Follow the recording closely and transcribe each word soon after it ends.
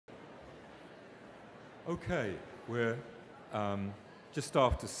Okay, we're just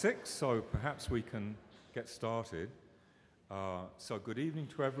after 6, so perhaps we can get started. So good evening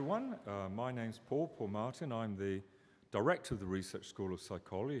to everyone. My name's Paul Martin. I'm the Director of the Research School of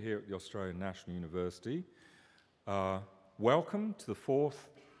Psychology here at the Australian National University. Welcome to the 4th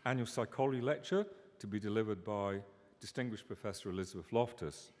Annual Psychology Lecture to be delivered by Distinguished Professor Elizabeth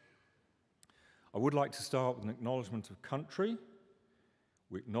Loftus. I would like to start with an acknowledgement of country.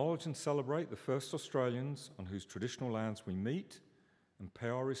 We acknowledge and celebrate the first Australians on whose traditional lands we meet and pay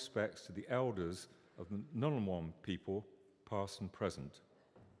our respects to the elders of the Ngunnawal people, past and present.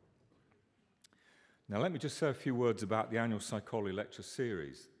 Now let me just say a few words about the annual Psychology Lecture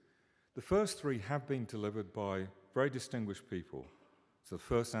series. The first 3 have been delivered by very distinguished people. So the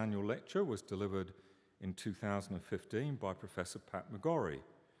first annual lecture was delivered in 2015 by Professor Pat McGorry,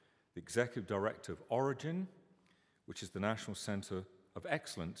 the Executive Director of Origin, which is the National Centre of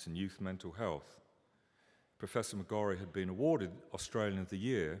Excellence in Youth Mental Health. Professor McGorry had been awarded Australian of the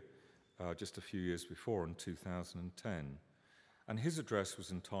Year just a few years before in 2010, and his address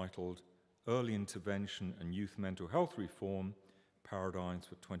was entitled Early Intervention and Youth Mental Health Reform, Paradigms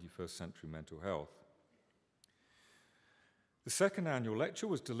for 21st Century Mental Health. The second annual lecture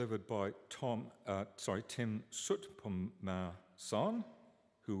was delivered by Tim Soutphommasane,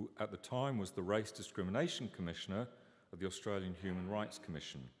 who at the time was the Race Discrimination Commissioner of the Australian Human Rights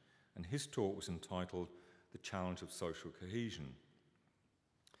Commission, and his talk was entitled The Challenge of Social Cohesion.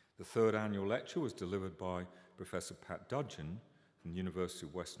 The third annual lecture was delivered by Professor Pat Dudgeon from the University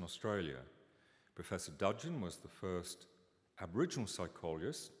of Western Australia. Professor Dudgeon was the first Aboriginal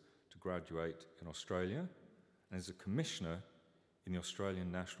psychologist to graduate in Australia and is a commissioner in the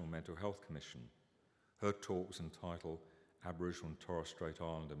Australian National Mental Health Commission. Her talk was entitled Aboriginal and Torres Strait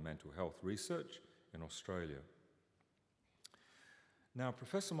Islander Mental Health Research in Australia. Now,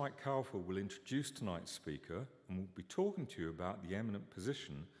 Professor Mike Calford will introduce tonight's speaker and will be talking to you about the eminent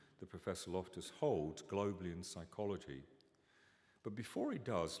position that Professor Loftus holds globally in psychology. But before he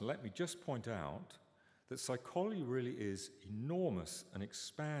does, let me just point out that psychology really is enormous and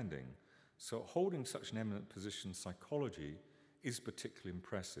expanding, so holding such an eminent position in psychology is particularly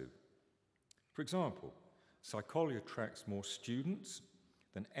impressive. For example, psychology attracts more students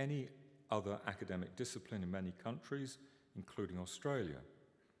than any other academic discipline in many countries, including Australia.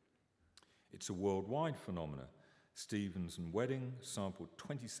 It's a worldwide phenomenon. Stevens and Wedding sampled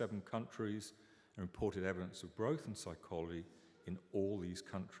 27 countries and reported evidence of growth in psychology in all these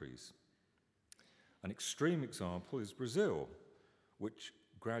countries. An extreme example is Brazil, which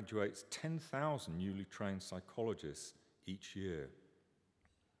graduates 10,000 newly trained psychologists each year.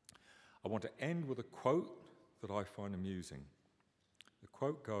 I want to end with a quote that I find amusing. The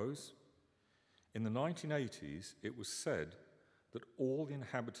quote goes, "In the 1980s, it was said that all the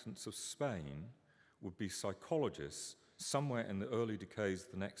inhabitants of Spain would be psychologists somewhere in the early decades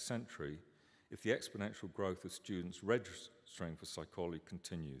of the next century if the exponential growth of students registering for psychology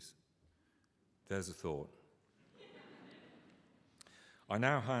continues." There's a thought. I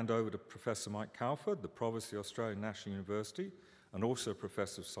now hand over to Professor Mike Calford, the Provost of the Australian National University, and also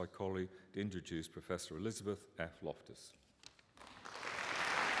Professor of Psychology, to introduce Professor Elizabeth F. Loftus.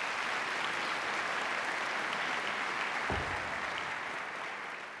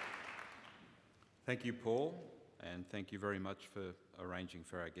 Thank you, Paul, and thank you very much for arranging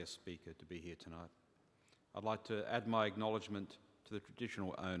for our guest speaker to be here tonight. I'd like to add my acknowledgement to the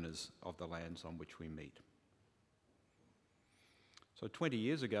traditional owners of the lands on which we meet. So 20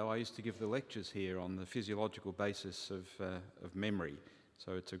 years ago, I used to give the lectures here on the physiological basis of memory,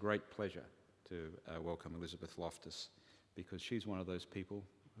 so it's a great pleasure to welcome Elizabeth Loftus, because she's one of those people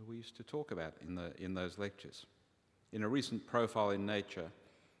who we used to talk about in those lectures. In a recent profile in Nature,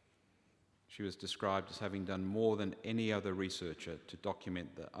 she was described as having done more than any other researcher to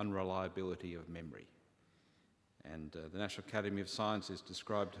document the unreliability of memory. And the National Academy of Sciences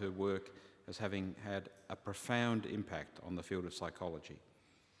described her work as having had a profound impact on the field of psychology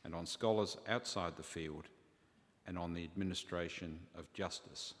and on scholars outside the field and on the administration of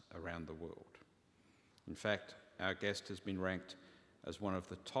justice around the world. In fact, our guest has been ranked as one of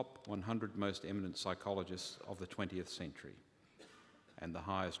the top 100 most eminent psychologists of the 20th century, and the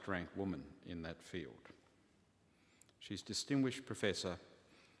highest ranked woman in that field. She's Distinguished Professor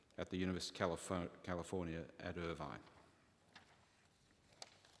at the University of California at Irvine.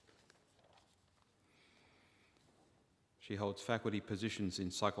 She holds faculty positions in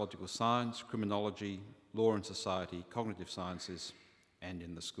psychological science, criminology, law and society, cognitive sciences, and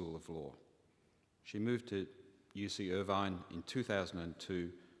in the School of Law. She moved to UC Irvine in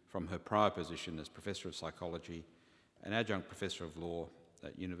 2002 from her prior position as Professor of Psychology and Adjunct Professor of Law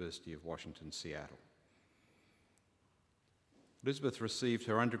at University of Washington, Seattle. Elizabeth received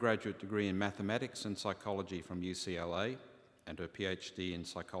her undergraduate degree in mathematics and psychology from UCLA and her PhD in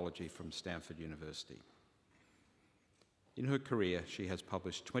psychology from Stanford University. In her career, she has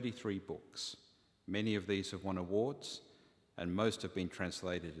published 23 books. Many of these have won awards, and most have been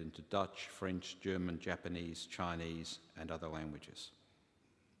translated into Dutch, French, German, Japanese, Chinese, and other languages.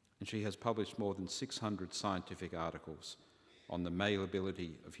 And she has published more than 600 scientific articles on the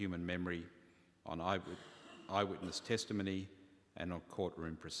malleability of human memory, on eyewitness testimony, and on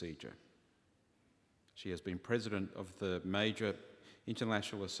courtroom procedure. She has been president of the major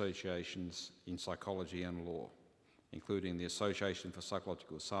international associations in psychology and law, including the Association for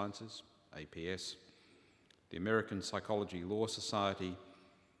Psychological Sciences, APS, the American Psychology Law Society,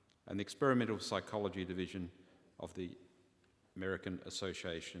 and the Experimental Psychology Division of the American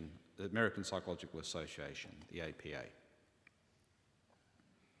Psychological Association, the APA.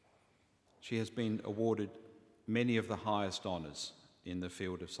 She has been awarded many of the highest honours in the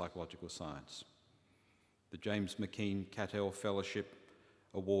field of psychological science. The James McKean Cattell Fellowship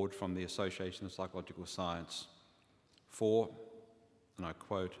Award from the Association of Psychological Science for, and I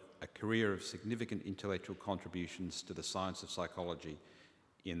quote, a career of significant intellectual contributions to the science of psychology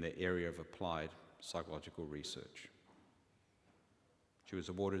in the area of applied psychological research. She was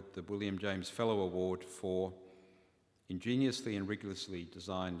awarded the William James Fellow Award for ingeniously and rigorously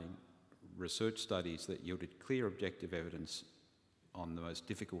designing research studies that yielded clear objective evidence on the most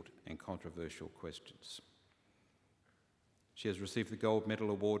difficult and controversial questions. She has received the Gold Medal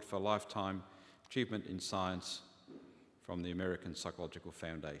Award for Lifetime Achievement in Science from the American Psychological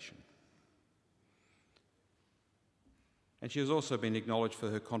Foundation. And she has also been acknowledged for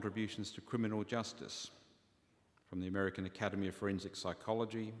her contributions to criminal justice from the American Academy of Forensic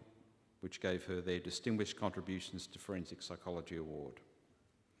Psychology, which gave her their Distinguished Contributions to Forensic Psychology Award.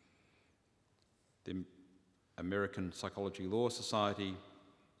 The American Psychology Law Society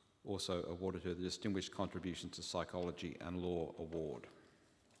also awarded her the Distinguished Contributions to Psychology and Law Award.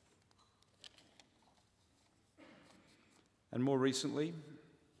 And more recently,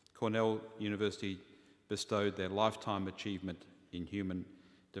 Cornell University bestowed their Lifetime Achievement in Human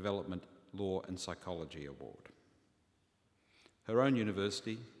Development, Law and Psychology Award. Her own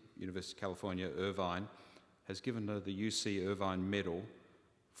university, University of California, Irvine, has given her the UC Irvine Medal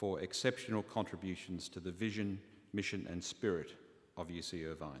for exceptional contributions to the vision, mission and spirit of UC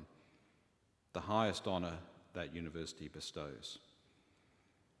Irvine, the highest honour that university bestows.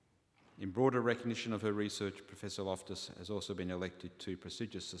 In broader recognition of her research, Professor Loftus has also been elected to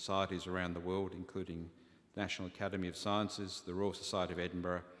prestigious societies around the world, including the National Academy of Sciences, the Royal Society of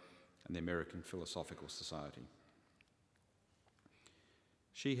Edinburgh, and the American Philosophical Society.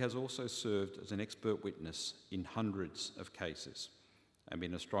 She has also served as an expert witness in hundreds of cases and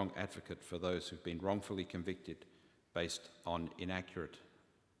been a strong advocate for those who've been wrongfully convicted based on inaccurate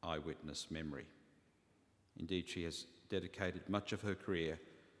eyewitness memory. Indeed, she has dedicated much of her career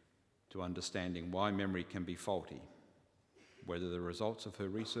to understanding why memory can be faulty, whether the results of her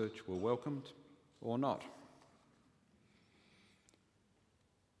research were welcomed or not.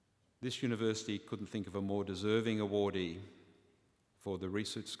 This university couldn't think of a more deserving awardee for the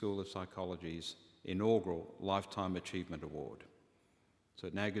Research School of Psychology's inaugural Lifetime Achievement Award. So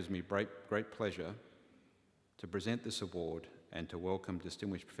it now gives me great pleasure to present this award and to welcome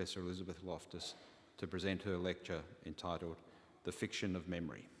Distinguished Professor Elizabeth Loftus to present her lecture entitled The Fiction of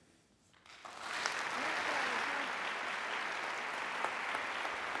Memory.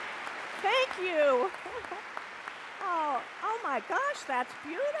 Thank you. Oh my gosh, that's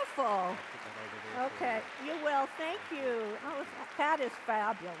beautiful. Okay, you will. Thank you. Oh, that is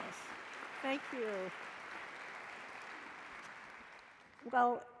fabulous. Thank you.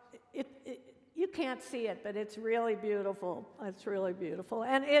 Well, you can't see it, but it's really beautiful. It's really beautiful.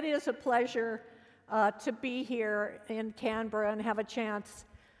 And it is a pleasure to be here in Canberra and have a chance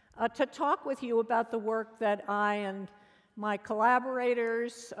to talk with you about the work that I and my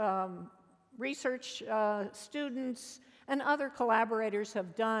collaborators, research students, and other collaborators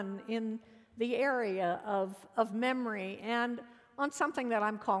have done in the area of memory and on something that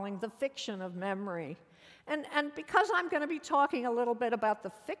I'm calling the fiction of memory. And because I'm going to be talking a little bit about the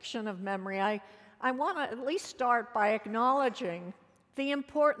fiction of memory, I want to at least start by acknowledging the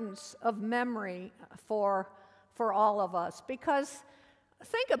importance of memory for all of us. Because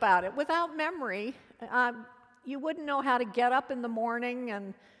think about it, without memory, you wouldn't know how to get up in the morning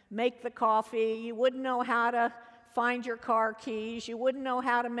and make the coffee. You wouldn't know how to find your car keys. You wouldn't know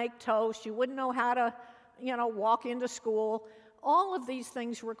how to make toast. You wouldn't know how to, walk into school. All of these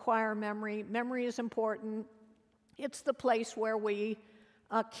things require memory. Memory is important. It's the place where we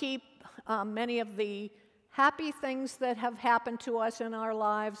keep many of the happy things that have happened to us in our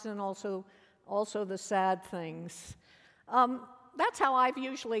lives and also the sad things. That's how I've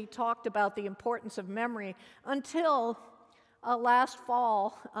usually talked about the importance of memory until last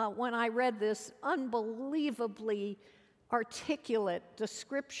fall when I read this unbelievably articulate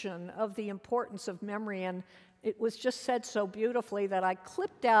description of the importance of memory, and it was just said so beautifully that I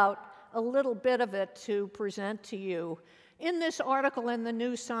clipped out a little bit of it to present to you. In this article in The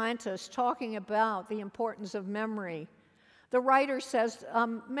New Scientist talking about the importance of memory, the writer says,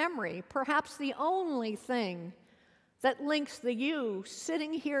 memory, perhaps the only thing that links the you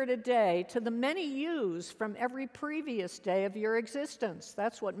sitting here today to the many yous from every previous day of your existence.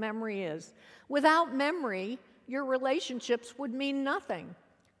 That's what memory is. Without memory, your relationships would mean nothing,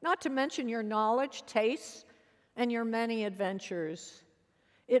 not to mention your knowledge, tastes, and your many adventures.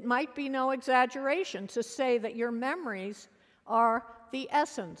 It might be no exaggeration to say that your memories are the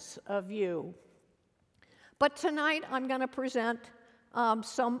essence of you. But tonight I'm going to present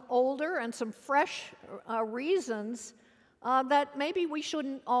some older and some fresh reasons that maybe we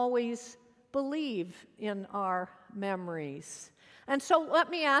shouldn't always believe in our memories. And so let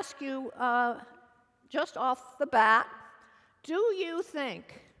me ask you, just off the bat, do you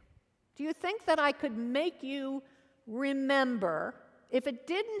think that I could make you remember, if it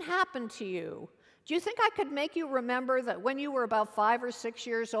didn't happen to you, do you think I could make you remember that when you were about 5 or 6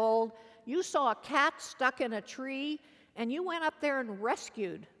 years old, you saw a cat stuck in a tree, and you went up there and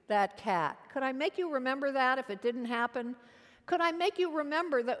rescued that cat? Could I make you remember that if it didn't happen? Could I make you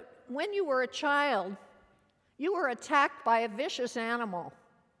remember that when you were a child, you were attacked by a vicious animal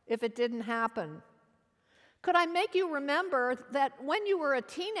if it didn't happen? Could I make you remember that when you were a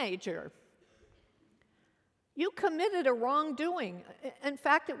teenager, you committed a wrongdoing? In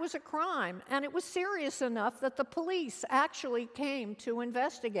fact, it was a crime, and it was serious enough that the police actually came to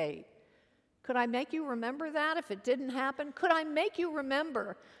investigate. Could I make you remember that if it didn't happen? Could I make you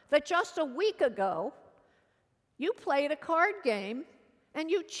remember that just a week ago, you played a card game and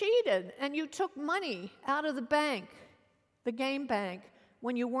you cheated and you took money out of the bank, the game bank,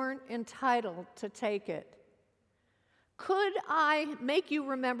 when you weren't entitled to take it? Could I make you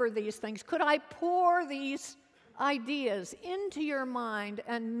remember these things? Could I pour these ideas into your mind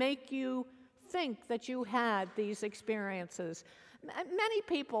and make you think that you had these experiences? Many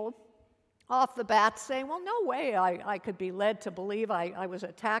people off the bat say, well, no way I could be led to believe I was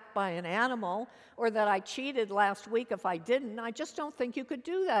attacked by an animal or that I cheated last week if I didn't. I just don't think you could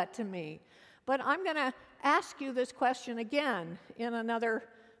do that to me. But I'm going to ask you this question again in another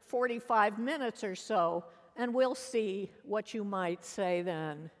 45 minutes or so, and we'll see what you might say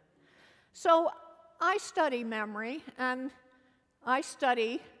then. So I study memory, and I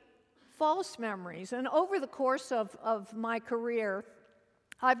study false memories. And over the course of my career,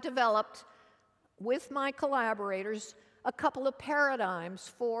 I've developed, with my collaborators, a couple of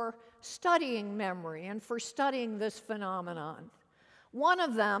paradigms for studying memory and for studying this phenomenon. One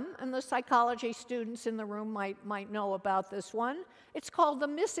of them, and the psychology students in the room might know about this one, it's called the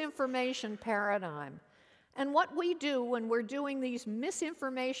misinformation paradigm. And what we do when we're doing these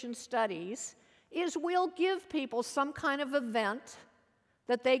misinformation studies is we'll give people some kind of event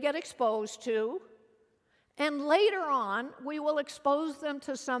that they get exposed to, and later on, we will expose them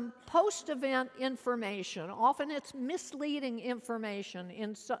to some post-event information. Often it's misleading information,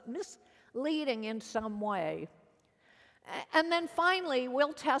 misleading in some way. And then finally,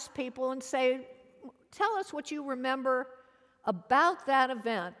 we'll test people and say, tell us what you remember about that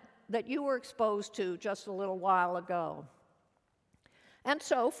event that you were exposed to just a little while ago. And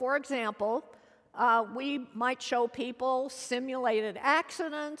so, for example, we might show people simulated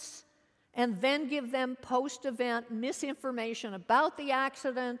accidents and then give them post-event misinformation about the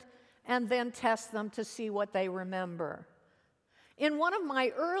accident and then test them to see what they remember. In one of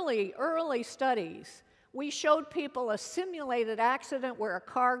my early studies, we showed people a simulated accident where a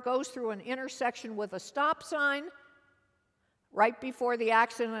car goes through an intersection with a stop sign right before the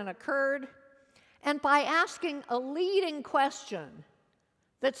accident occurred, and by asking a leading question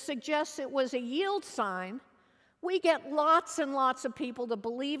that suggests it was a yield sign, we get lots and lots of people to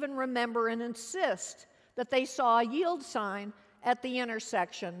believe and remember and insist that they saw a yield sign at the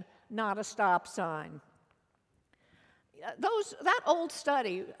intersection, not a stop sign. That old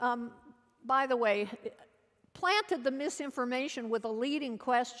study, by the way, planted the misinformation with a leading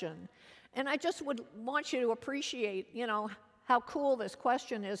question, and I just would want you to appreciate, how cool this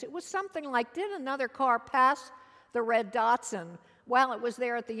question is. It was something like, did another car pass the red Datsun while it was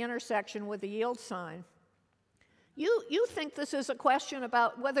there at the intersection with the yield sign? You think this is a question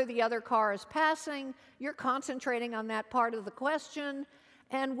about whether the other car is passing. You're concentrating on that part of the question,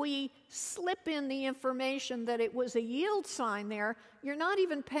 and we slip in the information that it was a yield sign there, you're not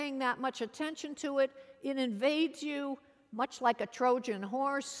even paying that much attention to it. It invades you, much like a Trojan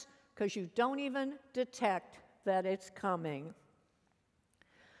horse, because you don't even detect that it's coming.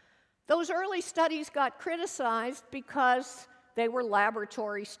 Those early studies got criticized because they were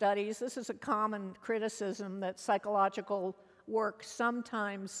laboratory studies. This is a common criticism that psychological work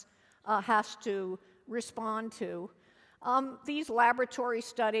sometimes has to respond to. These laboratory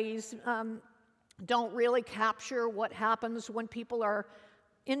studies don't really capture what happens when people are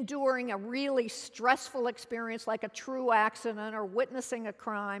enduring a really stressful experience like a true accident or witnessing a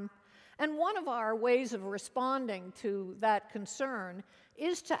crime. And one of our ways of responding to that concern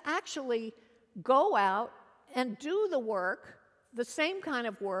is to actually go out and do the work, the same kind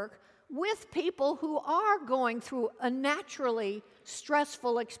of work, with people who are going through a naturally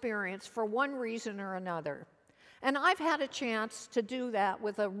stressful experience for one reason or another. And I've had a chance to do that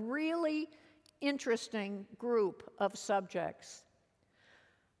with a really interesting group of subjects.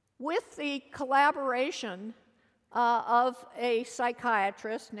 With the collaboration of a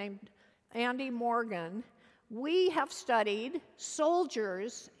psychiatrist named Andy Morgan, we have studied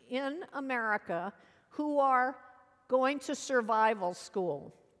soldiers in America who are going to survival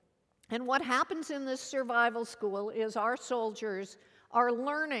school. And what happens in this survival school is our soldiers are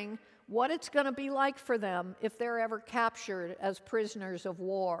learning what it's going to be like for them if they're ever captured as prisoners of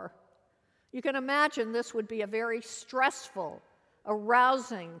war. You can imagine this would be a very stressful,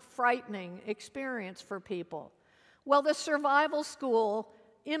 arousing, frightening experience for people. Well, the survival school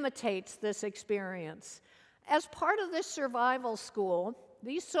imitates this experience. As part of this survival school,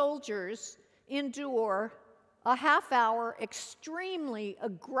 these soldiers endure a half-hour, extremely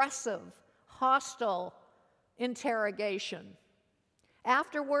aggressive, hostile interrogation.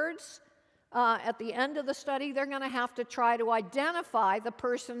 Afterwards, at the end of the study, they're going to have to try to identify the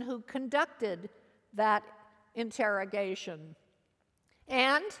person who conducted that interrogation.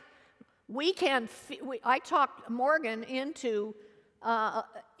 And I talked Morgan into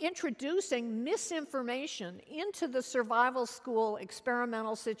introducing misinformation into the survival school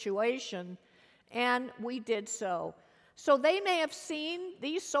experimental situation, and we did so. So they may have seen,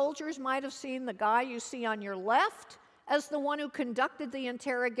 these soldiers might have seen the guy you see on your left as the one who conducted the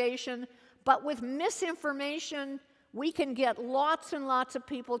interrogation, but with misinformation, we can get lots and lots of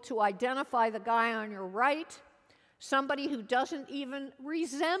people to identify the guy on your right, somebody who doesn't even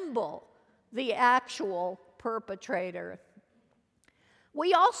resemble the actual perpetrator.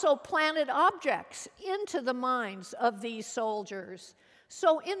 We also planted objects into the minds of these soldiers.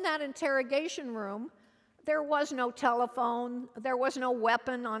 So in that interrogation room, there was no telephone, there was no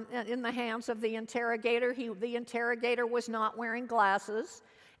weapon in the hands of the interrogator. The interrogator was not wearing glasses.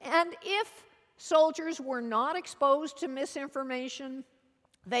 And if soldiers were not exposed to misinformation,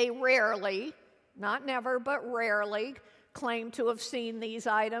 they rarely, not never, but rarely, claimed to have seen these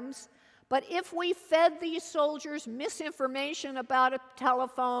items. But if we fed these soldiers misinformation about a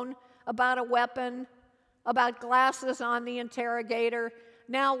telephone, about a weapon, about glasses on the interrogator,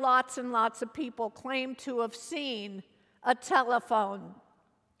 now lots and lots of people claim to have seen a telephone,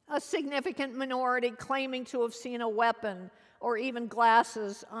 a significant minority claiming to have seen a weapon or even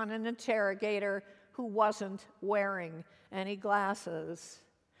glasses on an interrogator who wasn't wearing any glasses.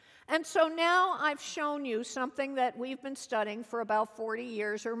 And so now I've shown you something that we've been studying for about 40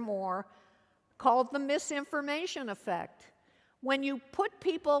 years or more called the misinformation effect. When you put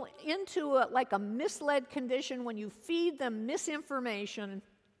people into like a misled condition, when you feed them misinformation,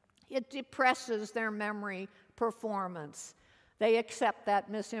 it depresses their memory performance. They accept that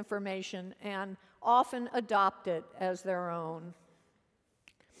misinformation and often adopt it as their own.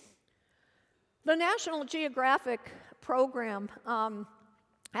 The National Geographic program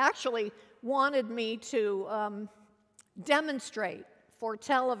actually wanted me to demonstrate for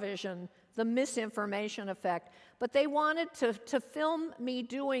television the misinformation effect, but they wanted to film me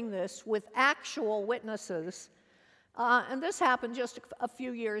doing this with actual witnesses, and this happened just a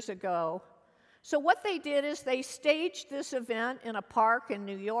few years ago. So what they did is they staged this event in a park in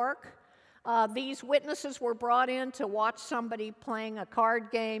New York. These witnesses were brought in to watch somebody playing a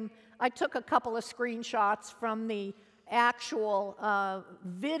card game. I took a couple of screenshots from the actual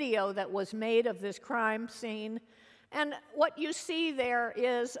video that was made of this crime scene. And what you see there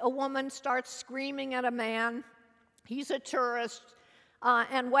is a woman starts screaming at a man. He's a tourist.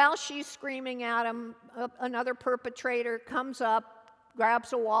 And while she's screaming at him, another perpetrator comes up,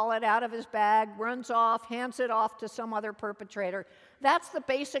 grabs a wallet out of his bag, runs off, hands it off to some other perpetrator. That's the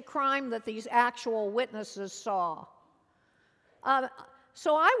basic crime that these actual witnesses saw.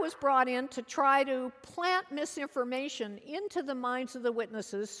 So I was brought in to try to plant misinformation into the minds of the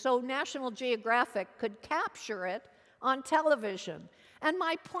witnesses so National Geographic could capture it on television. And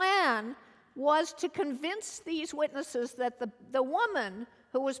my plan was to convince these witnesses that the woman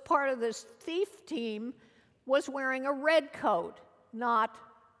who was part of this thief team was wearing a red coat, not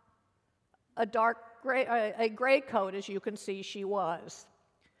a gray coat, as you can see she was.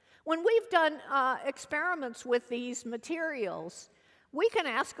 When we've done experiments with these materials, we can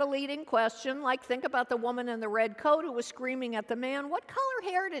ask a leading question, like think about the woman in the red coat who was screaming at the man. What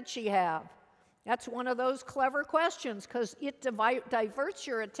color hair did she have? That's one of those clever questions because it diverts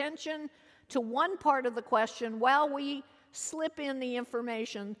your attention to one part of the question while we slip in the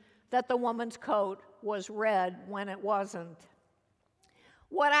information that the woman's coat was red when it wasn't.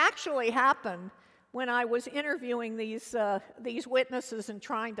 What actually happened when I was interviewing these witnesses and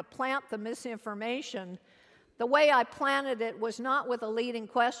trying to plant the misinformation, the way I planted it was not with a leading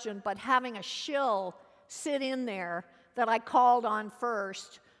question, but having a shill sit in there that I called on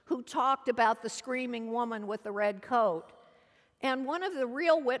first, who talked about the screaming woman with the red coat. And one of the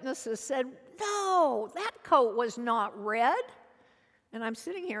real witnesses said, "No, that coat was not red." And I'm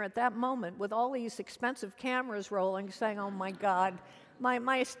sitting here at that moment with all these expensive cameras rolling, saying, "Oh my God,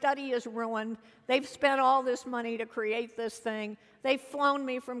 my study is ruined. They've spent all this money to create this thing. They've flown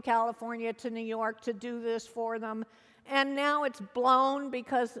me from California to New York to do this for them. And now it's blown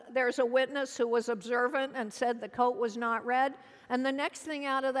because there's a witness who was observant and said the coat was not red." And the next thing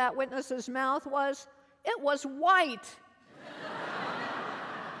out of that witness's mouth was, "It was white."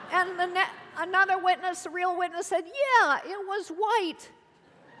 And another witness, a real witness, said, "Yeah, it was white."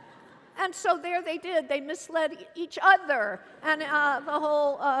 And so there they did. They misled each other. And the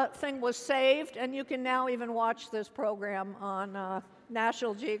whole thing was saved. And you can now even watch this program on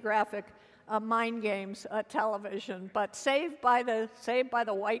National Geographic Mind Games television. But saved by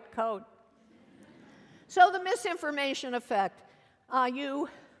the white coat. So the misinformation effect. You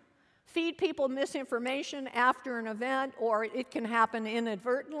feed people misinformation after an event, or it can happen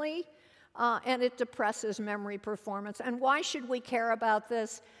inadvertently, and it depresses memory performance. And why should we care about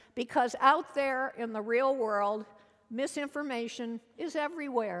this? Because out there in the real world, misinformation is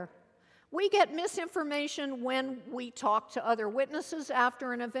everywhere. We get misinformation when we talk to other witnesses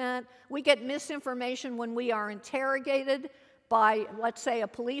after an event. We get misinformation when we are interrogated by, let's say, a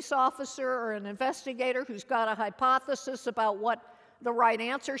police officer or an investigator who's got a hypothesis about what the right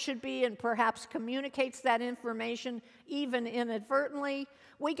answer should be and perhaps communicates that information even inadvertently.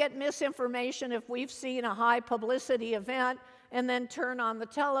 We get misinformation if we've seen a high publicity event and then turn on the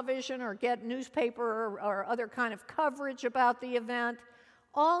television or get newspaper or other kind of coverage about the event.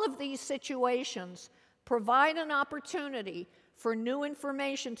 All of these situations provide an opportunity for new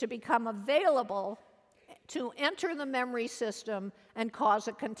information to become available to enter the memory system and cause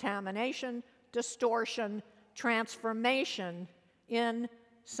a contamination, distortion, transformation in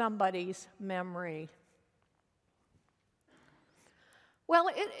somebody's memory. Well,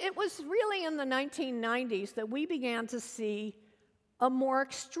 it was really in the 1990s that we began to see a more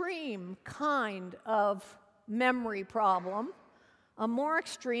extreme kind of memory problem, a more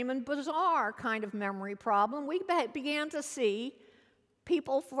extreme and bizarre kind of memory problem. We began to see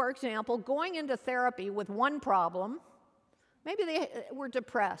people, for example, going into therapy with one problem. Maybe they were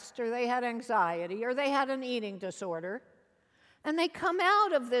depressed, or they had anxiety, or they had an eating disorder. And they come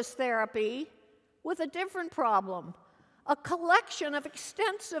out of this therapy with a different problem, a collection of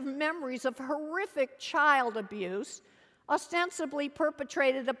extensive memories of horrific child abuse, ostensibly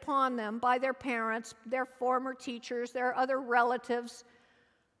perpetrated upon them by their parents, their former teachers, their other relatives.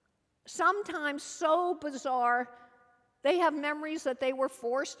 Sometimes so bizarre, they have memories that they were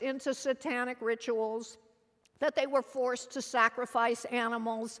forced into satanic rituals, that they were forced to sacrifice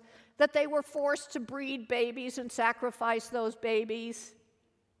animals, that they were forced to breed babies and sacrifice those babies.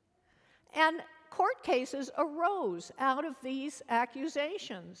 And court cases arose out of these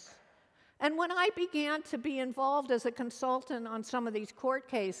accusations. And when I began to be involved as a consultant on some of these court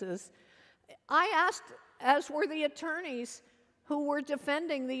cases, I asked, as were the attorneys who were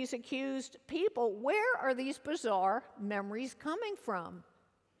defending these accused people, where are these bizarre memories coming from?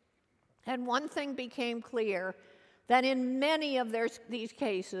 And one thing became clear, that in many of these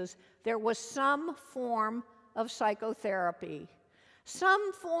cases, there was some form of psychotherapy.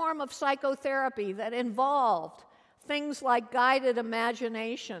 Some form of psychotherapy that involved things like guided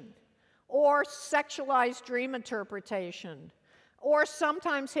imagination, or sexualized dream interpretation, or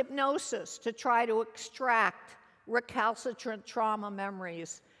sometimes hypnosis to try to extract recalcitrant trauma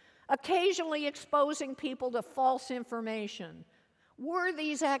memories, occasionally exposing people to false information. Were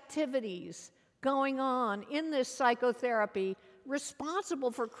these activities going on in this psychotherapy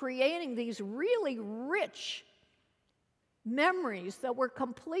responsible for creating these really rich memories that were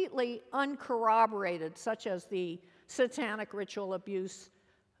completely uncorroborated, such as the satanic ritual abuse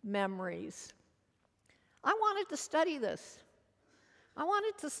memories. I wanted to study this. I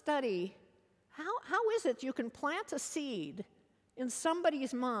wanted to study how is it you can plant a seed in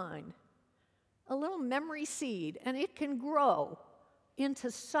somebody's mind, a little memory seed, and it can grow into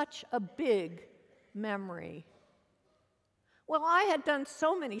such a big memory. Well, I had done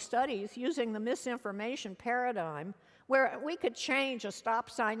so many studies using the misinformation paradigm where we could change a stop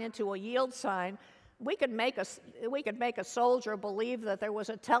sign into a yield sign. We could make a soldier believe that there was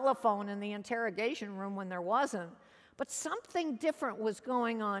a telephone in the interrogation room when there wasn't. But something different was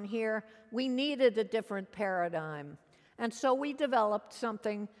going on here. We needed a different paradigm. And so we developed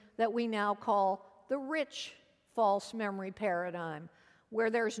something that we now call the rich false memory paradigm, where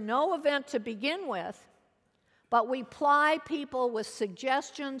there's no event to begin with, but we ply people with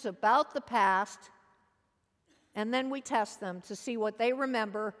suggestions about the past, and then we test them to see what they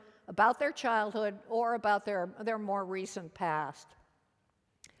remember about their childhood or about their more recent past.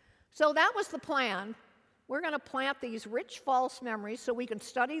 So that was the plan. We're going to plant these rich false memories so we can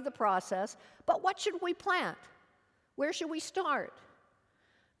study the process, but what should we plant? Where should we start?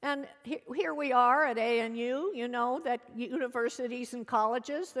 And here we are at ANU. You know that universities and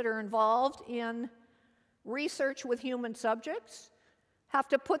colleges that are involved in research with human subjects have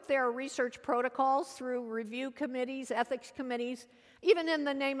to put their research protocols through review committees, ethics committees. Even in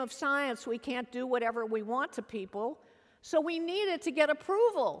the name of science, we can't do whatever we want to people. So we needed to get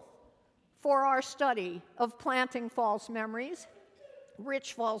approval for our study of planting false memories,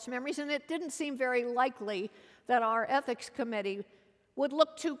 rich false memories, and it didn't seem very likely that our ethics committee would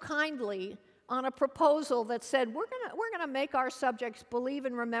look too kindly on a proposal that said, we're gonna make our subjects believe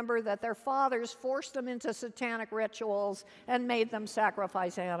and remember that their fathers forced them into satanic rituals and made them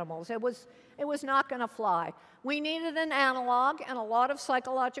sacrifice animals. It was not gonna fly. We needed an analog, and a lot of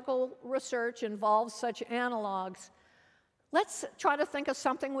psychological research involves such analogs. Let's try to think of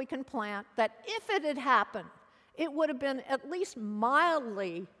something we can plant that if it had happened, it would have been at least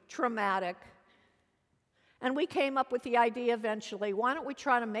mildly traumatic. And we came up with the idea eventually, why don't we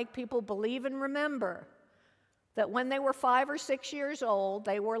try to make people believe and remember that when they were 5 or 6 years old,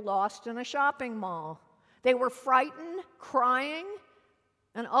 they were lost in a shopping mall. They were frightened, crying,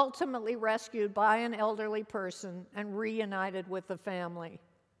 and ultimately rescued by an elderly person and reunited with the family.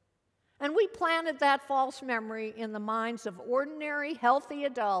 And we planted that false memory in the minds of ordinary, healthy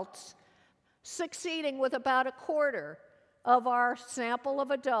adults, succeeding with about a quarter of our sample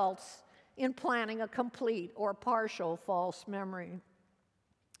of adults in planting a complete or partial false memory.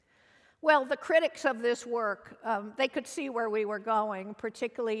 Well, the critics of this work, they could see where we were going,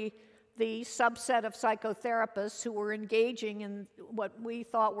 particularly the subset of psychotherapists who were engaging in what we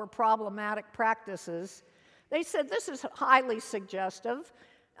thought were problematic practices. They said, this is highly suggestive,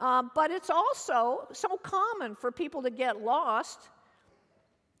 but it's also so common for people to get lost.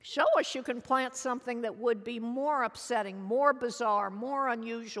 Show us you can plant something that would be more upsetting, more bizarre, more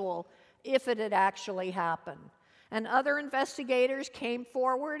unusual if it had actually happened. And other investigators came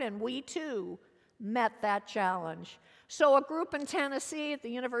forward, and we too met that challenge. So a group in Tennessee, at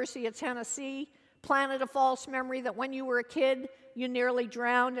the University of Tennessee, planted a false memory that when you were a kid, you nearly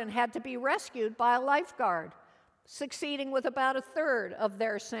drowned and had to be rescued by a lifeguard, succeeding with about a third of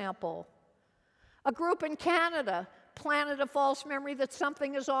their sample. A group in Canada planted a false memory that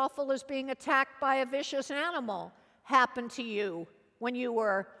something as awful as being attacked by a vicious animal happened to you when you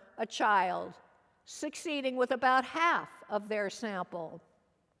were a child, succeeding with about half of their sample.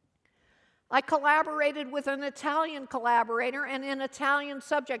 I collaborated with an Italian collaborator, and in Italian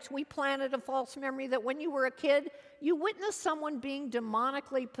subjects, we planted a false memory that when you were a kid, you witnessed someone being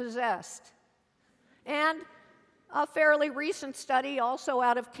demonically possessed. And a fairly recent study, also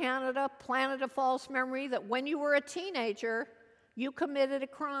out of Canada, planted a false memory that when you were a teenager, you committed a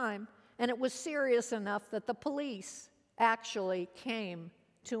crime, and it was serious enough that the police actually came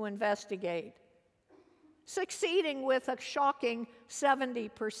to investigate, succeeding with a shocking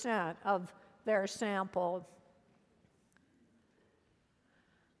 70% of their sample.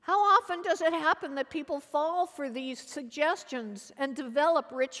 How often does it happen that people fall for these suggestions and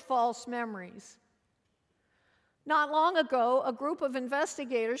develop rich false memories? Not long ago, a group of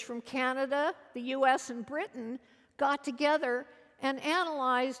investigators from Canada, the US, and Britain got together and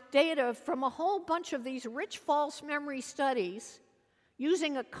analyzed data from a whole bunch of these rich false memory studies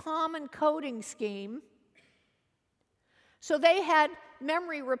using a common coding scheme. So they had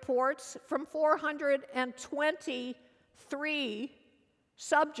memory reports from 423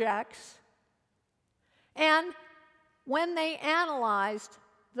 subjects, and when they analyzed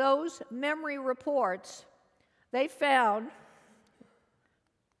those memory reports, they found,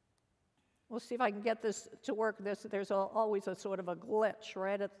 we'll see if I can get this to work. There's always a sort of a glitch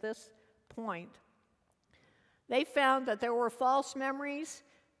right at this point. They found that there were false memories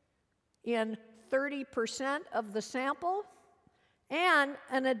in 30% of the sample, and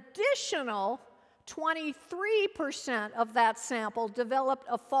an additional 23% of that sample developed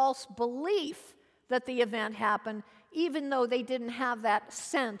a false belief that the event happened, even though they didn't have that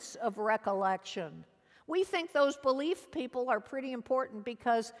sense of recollection. We think those belief people are pretty important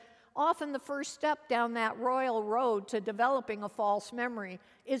because often the first step down that royal road to developing a false memory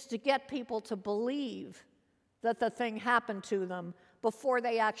is to get people to believe that the thing happened to them before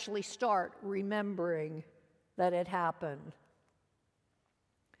they actually start remembering that it happened.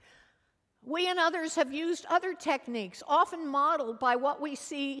 We and others have used other techniques, often modeled by what we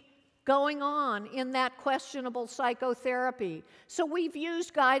see going on in that questionable psychotherapy. So we've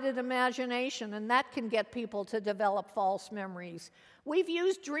used guided imagination, and that can get people to develop false memories. We've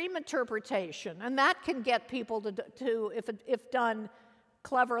used dream interpretation, and that can get people to if done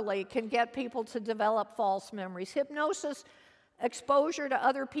cleverly, can get people to develop false memories. Hypnosis, exposure to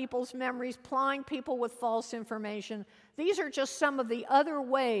other people's memories, plying people with false information. These are just some of the other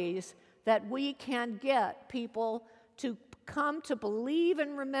ways that we can get people to come to believe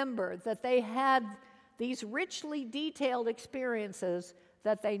and remember that they had these richly detailed experiences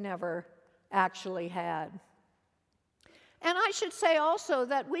that they never actually had. And I should say also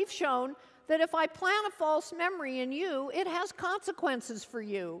that we've shown that if I plant a false memory in you, it has consequences for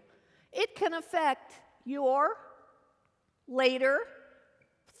you. It can affect your later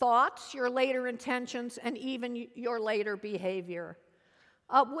thoughts, your later intentions, and even your later behavior.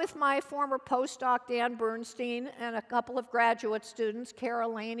 With my former postdoc, Dan Bernstein, and a couple of graduate students, Kara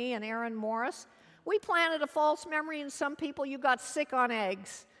Laney and Aaron Morris, we planted a false memory in some people. You got sick on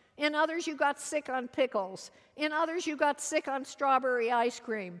eggs. In others, you got sick on pickles. In others, you got sick on strawberry ice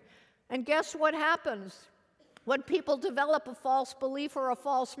cream. And guess what happens? When people develop a false belief or a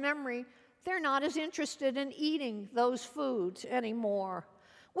false memory, they're not as interested in eating those foods anymore.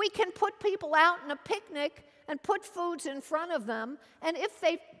 We can put people out in a picnic and put foods in front of them, and if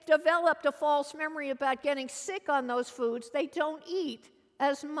they've developed a false memory about getting sick on those foods, they don't eat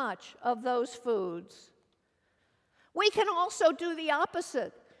as much of those foods. We can also do the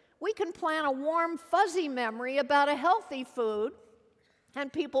opposite. We can plant a warm, fuzzy memory about a healthy food,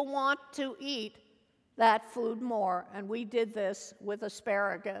 and people want to eat that food more, and we did this with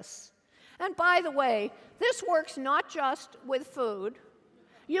asparagus. And by the way, this works not just with food.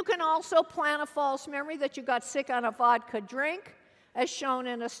 You can also plant a false memory that you got sick on a vodka drink, as shown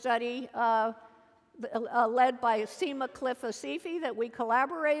in a study led by Seema Cliff Asifi that we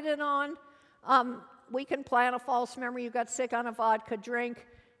collaborated on. We can plant a false memory you got sick on a vodka drink,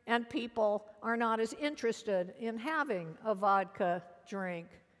 and people are not as interested in having a vodka drink.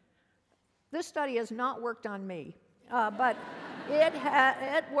 This study has not worked on me, but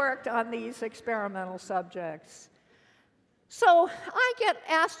it worked on these experimental subjects. So I get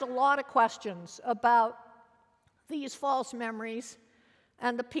asked a lot of questions about these false memories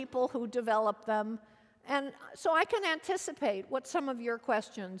and the people who develop them, and so I can anticipate what some of your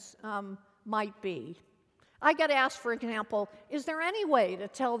questions might be. I get asked, for example, is there any way to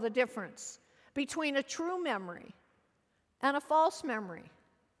tell the difference between a true memory and a false memory?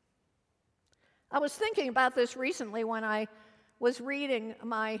 I was thinking about this recently when I was reading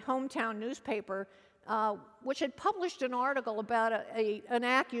my hometown newspaper, which had published an article about an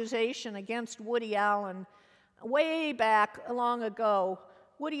accusation against Woody Allen way back long ago.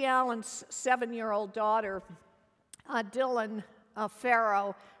 Woody Allen's 7-year-old daughter, Dylan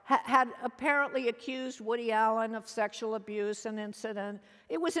Farrow, had apparently accused Woody Allen of sexual abuse and incident.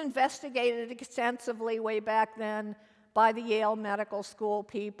 It was investigated extensively way back then by the Yale Medical School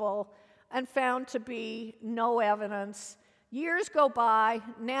people and found to be no evidence. Years go by.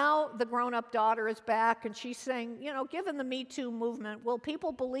 Now the grown-up daughter is back, and she's saying, you know, given the Me Too movement, will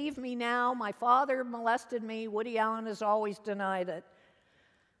people believe me now? My father molested me. Woody Allen has always denied it.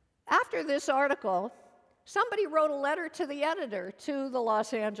 After this article, somebody wrote a letter to the editor, to the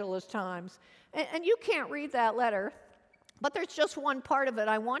Los Angeles Times. And you can't read that letter, but there's just one part of it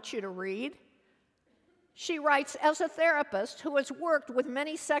I want you to read. She writes, as a therapist who has worked with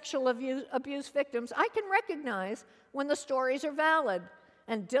many sexual abuse victims, I can recognize when the stories are valid.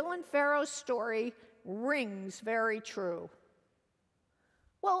 And Dylan Farrow's story rings very true.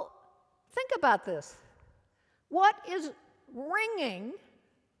 Well, think about this. What is ringing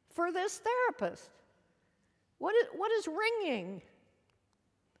for this therapist? What is ringing?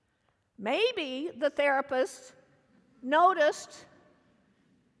 Maybe the therapist noticed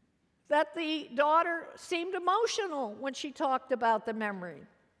that the daughter seemed emotional when she talked about the memory.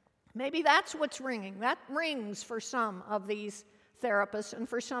 Maybe that's what's ringing. That rings for some of these therapists and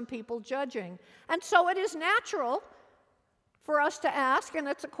for some people judging. And so it is natural for us to ask, and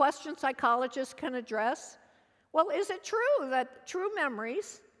it's a question psychologists can address, well, is it true that true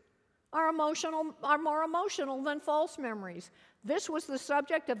memories are more emotional than false memories? This was the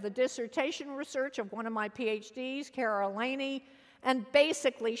subject of the dissertation research of one of my PhDs, Cara Laney, and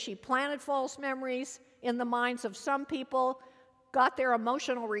basically she planted false memories in the minds of some people, got their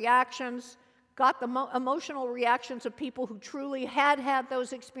emotional reactions, got the emotional reactions of people who truly had had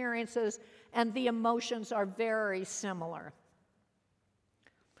those experiences, and the emotions are very similar.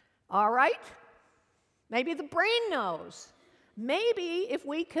 All right? Maybe the brain knows. Maybe if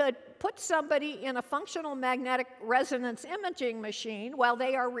we could put somebody in a functional magnetic resonance imaging machine while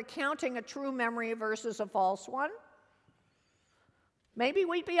they are recounting a true memory versus a false one, maybe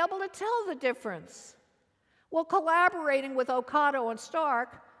we'd be able to tell the difference. Well, collaborating with Ocado and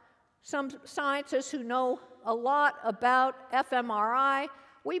Stark, some scientists who know a lot about fMRI,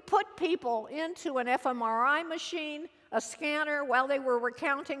 we put people into an fMRI machine, a scanner, while they were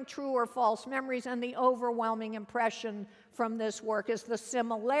recounting true or false memories, and the overwhelming impression from this work is the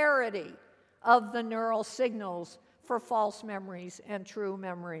similarity of the neural signals for false memories and true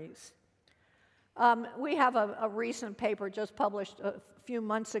memories. We have a recent paper just published a few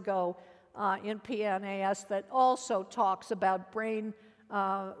months ago in PNAS that also talks about brain,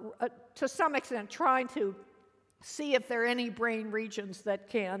 to some extent, trying to see if there are any brain regions that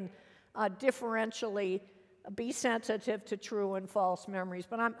can differentially be sensitive to true and false memories.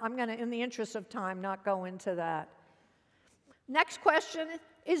 But I'm going to, in the interest of time, not go into that. Next question,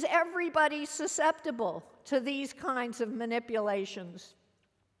 is everybody susceptible to these kinds of manipulations?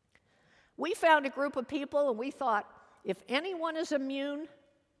 We found a group of people and we thought, if anyone is immune,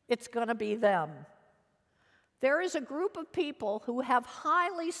 it's going to be them. There is a group of people who have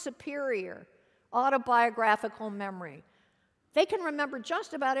highly superior autobiographical memory. They can remember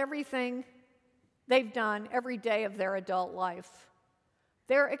just about everything they've done every day of their adult life.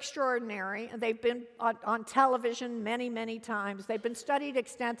 They're extraordinary, and they've been on television many, many times. They've been studied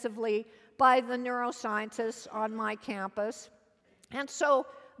extensively by the neuroscientists on my campus. And so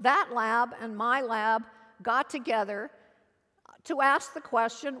that lab and my lab got together to ask the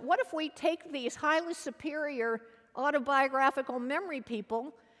question, what if we take these highly superior autobiographical memory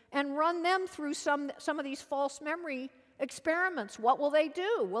people and run them through some of these false memory experiments? What will they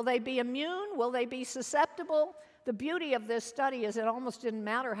do? Will they be immune? Will they be susceptible? The beauty of this study is it almost didn't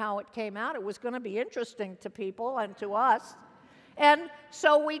matter how it came out. It was going to be interesting to people and to us. And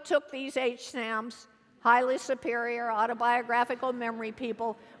so we took these HSAMs, highly superior autobiographical memory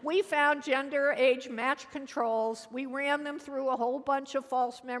people. We found gender age match controls. We ran them through a whole bunch of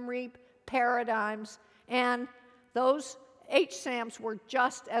false memory paradigms, and those HSAMs were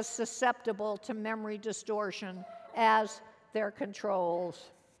just as susceptible to memory distortion as their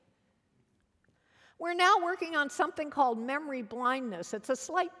controls. We're now working on something called memory blindness. It's a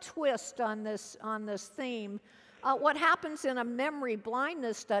slight twist on this theme. What happens in a memory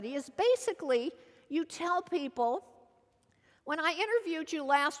blindness study is basically you tell people, when I interviewed you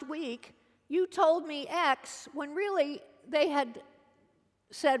last week, you told me X when really they had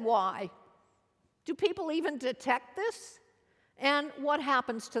said Y. Do people even detect this? And what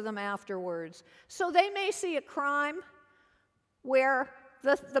happens to them afterwards? So they may see a crime where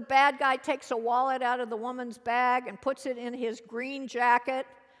the bad guy takes a wallet out of the woman's bag and puts it in his green jacket.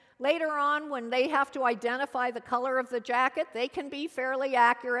 Later on, when they have to identify the color of the jacket, they can be fairly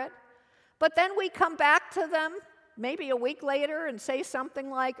accurate. But then we come back to them maybe a week later and say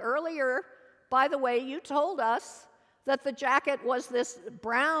something like, earlier, by the way, you told us that the jacket was this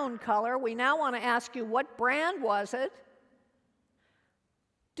brown color. We now want to ask you, what brand was it?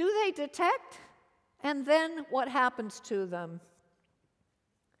 Do they detect? And then what happens to them?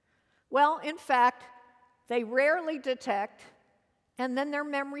 Well, in fact, they rarely detect, and then their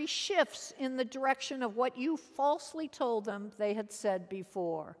memory shifts in the direction of what you falsely told them they had said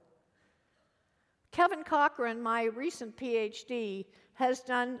before. Kevin Cochran, my recent PhD, has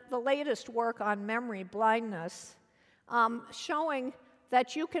done the latest work on memory blindness, showing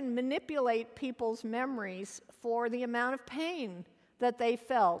that you can manipulate people's memories for the amount of pain that they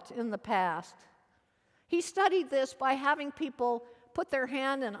felt in the past. He studied this by having people put their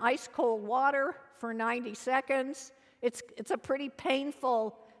hand in ice-cold water for 90 seconds. It's a pretty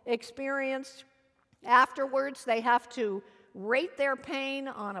painful experience. Afterwards, they have to rate their pain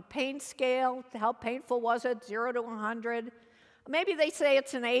on a pain scale. How painful was it? 0 to 100. Maybe they say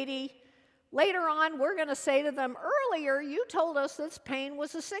it's an 80, Later on, we're going to say to them, earlier you told us this pain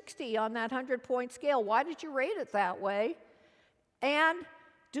was a 60 on that 100-point scale. Why did you rate it that way? And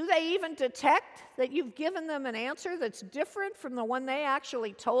do they even detect that you've given them an answer that's different from the one they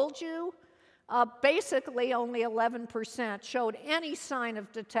actually told you? Basically, only 11% showed any sign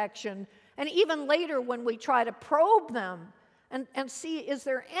of detection. And even later, when we try to probe them and see, is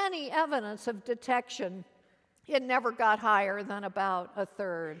there any evidence of detection, it never got higher than about a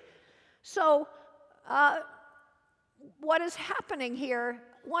third. So what is happening here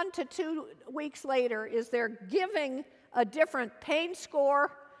 1 to 2 weeks later is they're giving a different pain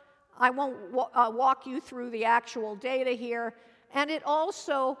score. I won't walk you through the actual data here. And it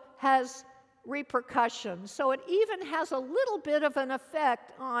also has repercussions. So it even has a little bit of an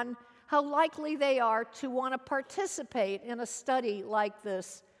effect on how likely they are to want to participate in a study like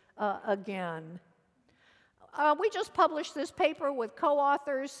this again. We just published this paper with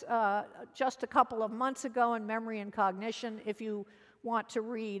co-authors just a couple of months ago in Memory and Cognition, if you want to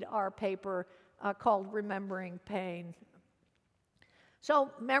read our paper called Remembering Pain.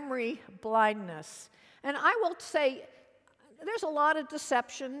 So, memory blindness. And I will say, there's a lot of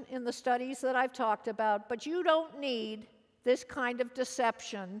deception in the studies that I've talked about, but you don't need this kind of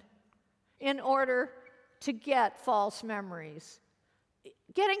deception in order to get false memories.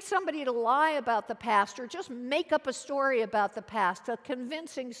 Getting somebody to lie about the past or just make up a story about the past, a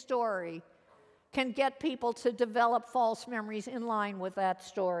convincing story, can get people to develop false memories in line with that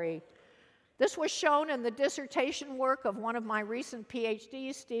story. This was shown in the dissertation work of one of my recent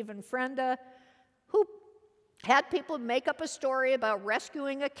PhDs, Stephen Frenda, who had people make up a story about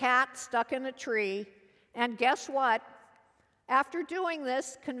rescuing a cat stuck in a tree. And guess what? After doing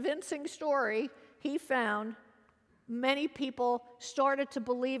this convincing story, he found many people started to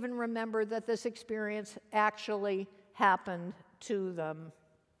believe and remember that this experience actually happened to them.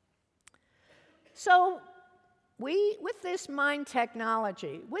 So with this mind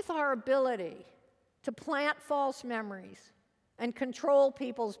technology, with our ability to plant false memories and control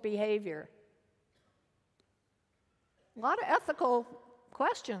people's behavior, a lot of ethical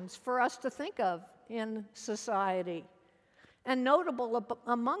questions for us to think of in society. And notable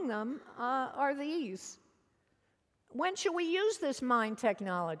among them are these. When should we use this mind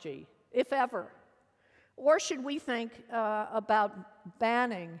technology, if ever? Or should we think about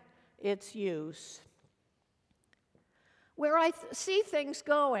banning its use? Where I see things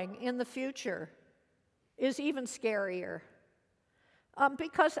going in the future is even scarier.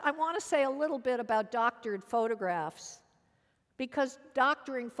 Because I want to say a little bit about doctored photographs, because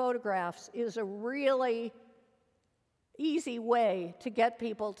doctoring photographs is a really easy way to get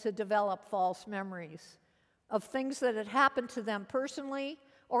people to develop false memories of things that had happened to them personally,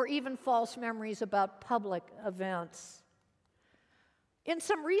 or even false memories about public events. In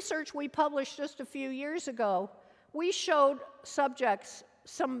some research we published just a few years ago, we showed subjects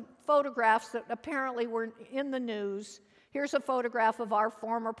some photographs that apparently were in the news. Here's a photograph of our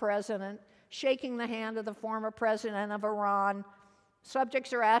former president shaking the hand of the former president of Iran.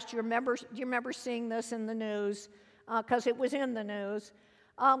 Subjects are asked, do you remember seeing this in the news? Because it was in the news.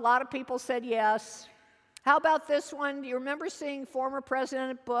 A lot of people said yes. How about this one? Do you remember seeing former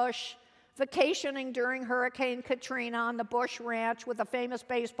President Bush vacationing during Hurricane Katrina on the Bush Ranch with a famous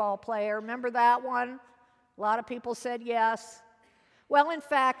baseball player? Remember that one? A lot of people said yes. Well, in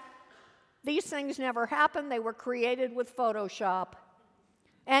fact, these things never happened. They were created with Photoshop.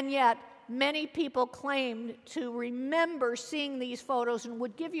 And yet, many people claimed to remember seeing these photos and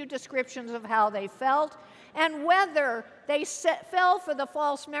would give you descriptions of how they felt. And whether they fell for the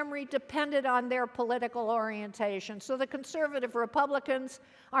false memory depended on their political orientation. So the conservative Republicans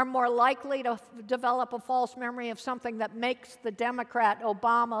are more likely to develop a false memory of something that makes the Democrat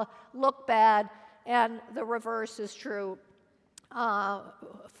Obama look bad, and the reverse is true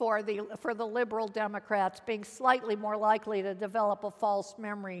for the liberal Democrats, being slightly more likely to develop a false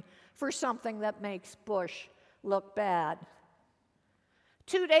memory for something that makes Bush look bad.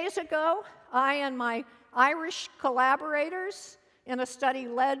 2 days ago, I and my Irish collaborators, in a study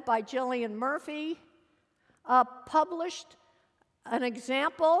led by Gillian Murphy, published an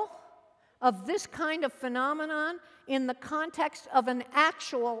example of this kind of phenomenon in the context of an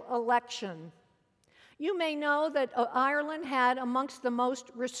actual election. You may know that Ireland had amongst the most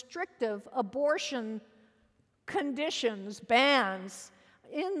restrictive abortion conditions, bans,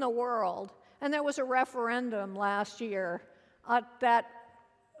 in the world. And there was a referendum last year that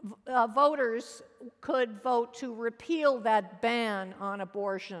voters could vote to repeal that ban on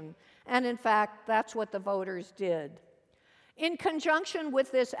abortion. And in fact, that's what the voters did. In conjunction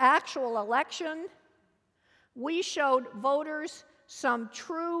with this actual election, we showed voters some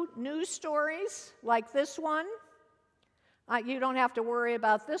true news stories like this one. You don't have to worry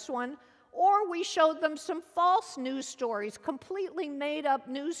about this one. Or we showed them some false news stories, completely made up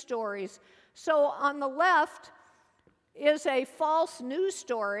news stories. So on the left is a false news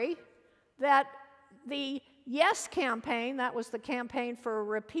story that the Yes campaign, that was the campaign for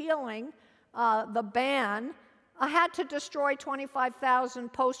repealing the ban, had to destroy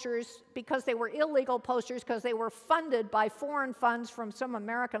 25,000 posters because they were illegal posters, because they were funded by foreign funds from some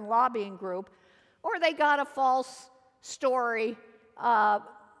American lobbying group, or they got a false story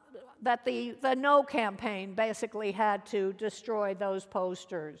that the No campaign basically had to destroy those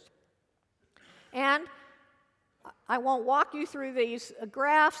posters. And I won't walk you through these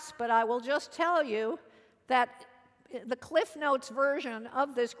graphs, but I will just tell you that the Cliff Notes version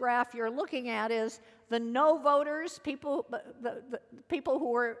of this graph you're looking at is the no voters, the people who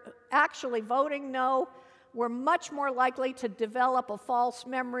were actually voting no, were much more likely to develop a false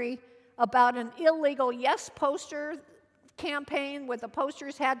memory about an illegal yes poster campaign where the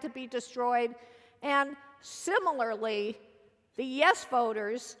posters had to be destroyed. And similarly, the yes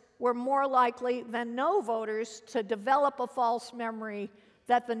voters were more likely than no voters to develop a false memory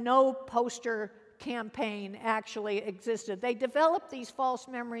that the no poster campaign actually existed. They developed these false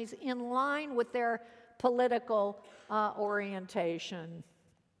memories in line with their political orientation.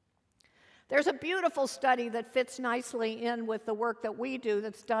 There's a beautiful study that fits nicely in with the work that we do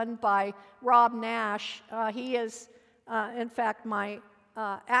that's done by Rob Nash. He is, in fact, my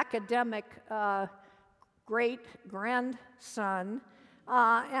academic great-grandson,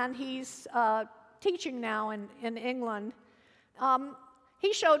 and he's teaching now in England.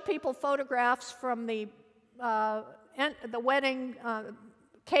 He showed people photographs from the wedding,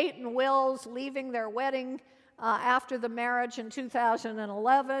 Kate and Will's leaving their wedding after the marriage in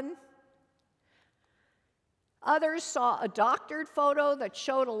 2011. Others saw a doctored photo that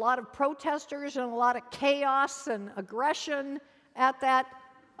showed a lot of protesters and a lot of chaos and aggression at that,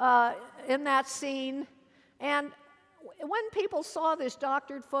 in that scene. And when people saw this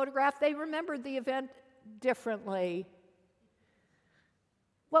doctored photograph, they remembered the event differently.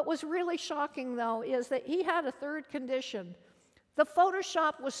 What was really shocking, though, is that he had a third condition. The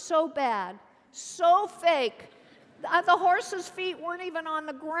Photoshop was so bad, so fake, the horse's feet weren't even on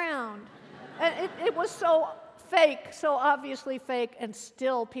the ground. And it was so fake, so obviously fake, and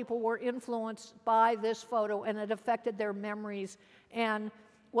still people were influenced by this photo, and it affected their memories and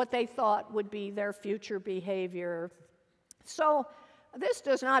what they thought would be their future behavior. So this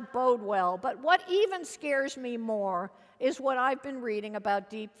does not bode well, but what even scares me more is what I've been reading about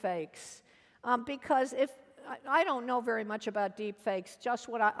deepfakes. Because I don't know very much about deepfakes, just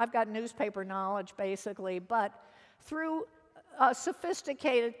what I've got newspaper knowledge basically, but through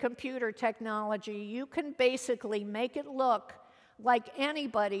sophisticated computer technology, you can basically make it look like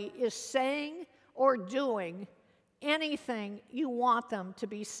anybody is saying or doing anything you want them to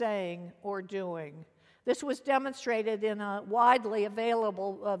be saying or doing. This was demonstrated in a widely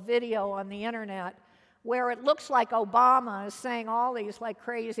available video on the internet where it looks like Obama is saying all these like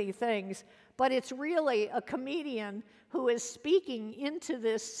crazy things, but it's really a comedian who is speaking into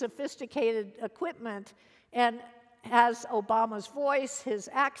this sophisticated equipment and has Obama's voice, his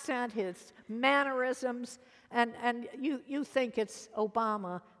accent, his mannerisms, and you think it's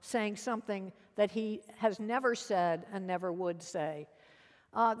Obama saying something that he has never said and never would say.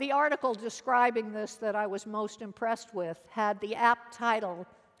 The article describing this that I was most impressed with had the apt title,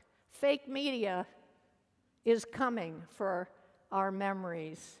 "Fake Media is Coming for Our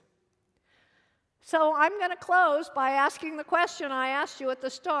Memories." So I'm going to close by asking the question I asked you at the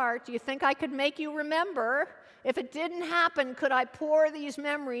start. Do you think I could make you remember? If it didn't happen, could I pour these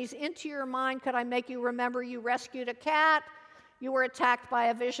memories into your mind? Could I make you remember you rescued a cat, you were attacked by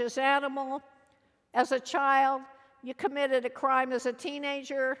a vicious animal as a child, you committed a crime as a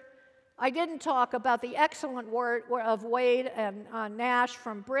teenager? I didn't talk about the excellent work of Wade and Nash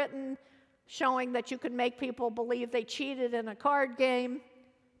from Britain, showing that you could make people believe they cheated in a card game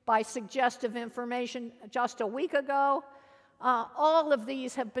by suggestive information just a week ago. All of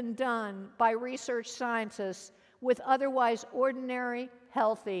these have been done by research scientists with otherwise ordinary,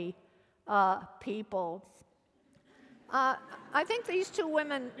 healthy people. I think these two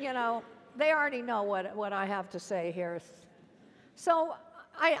women, you know, they already know what I have to say here. So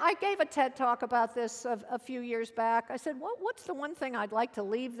I gave a TED talk about this a few years back. I said, what's the one thing I'd like to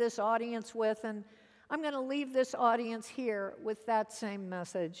leave this audience with? And I'm going to leave this audience here with that same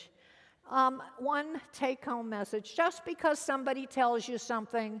message. One take-home message: just because somebody tells you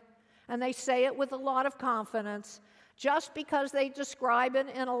something and they say it with a lot of confidence, just because they describe it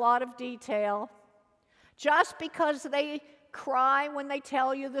in a lot of detail, just because they cry when they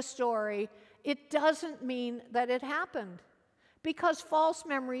tell you the story, it doesn't mean that it happened, because false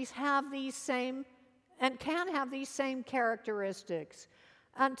memories have these same and can have these same characteristics.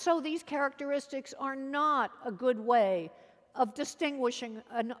 And so these characteristics are not a good way of distinguishing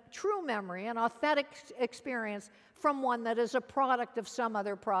a true memory, an authentic experience, from one that is a product of some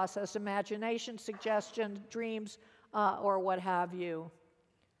other process, imagination, suggestion, dreams, or what have you.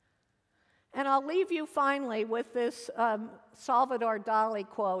 And I'll leave you finally with this Salvador Dali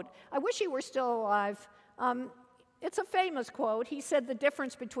quote. I wish he were still alive. It's a famous quote. He said, "The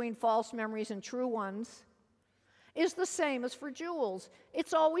difference between false memories and true ones is the same as for jewels.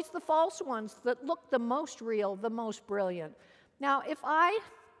 It's always the false ones that look the most real, the most brilliant." Now, if I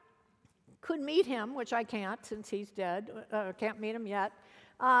could meet him, which I can't since he's dead, can't meet him yet,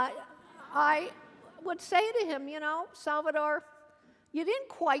 I would say to him, you know, Salvador, you didn't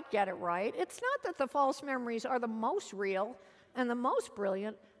quite get it right. It's not that the false memories are the most real and the most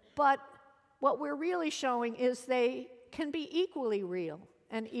brilliant, but what we're really showing is they can be equally real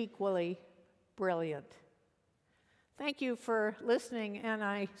and equally brilliant. Thank you for listening, and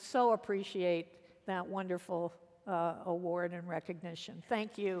I so appreciate that wonderful award and recognition.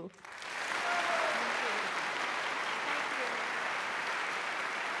 Thank you.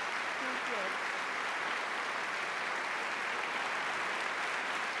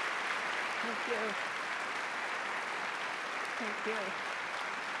 Thank you. Thank you.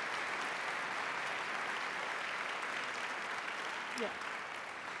 Yeah.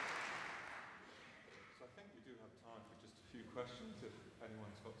 So I think we do have time for just a few questions, if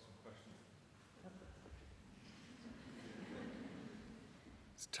anyone's got some questions.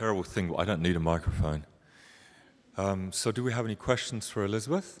 It's a terrible thing, but I don't need a microphone. So do we have any questions for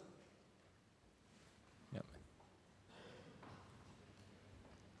Elizabeth?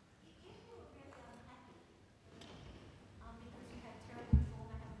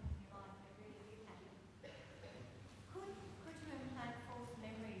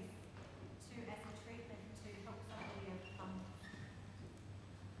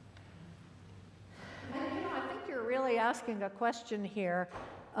 Asking a question here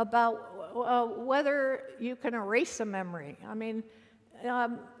about whether you can erase a memory. I mean,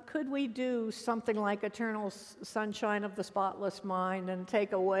 could we do something like Eternal Sunshine of the Spotless Mind and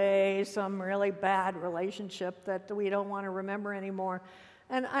take away some really bad relationship that we don't want to remember anymore?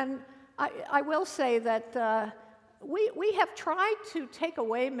 And I will say that we have tried to take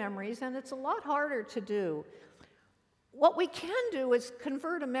away memories, and it's a lot harder to do. What we can do is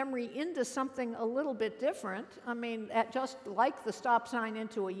convert a memory into something a little bit different. I mean, just like the stop sign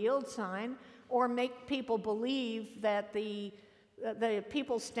into a yield sign, or make people believe that the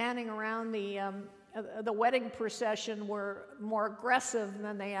people standing around the wedding procession were more aggressive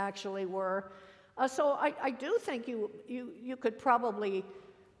than they actually were. So I do think you could probably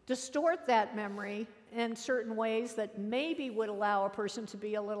distort that memory in certain ways that maybe would allow a person to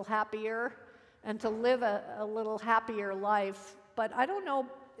be a little happier and to live a little happier life, but I don't know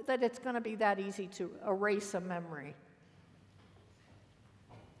that it's going to be that easy to erase a memory.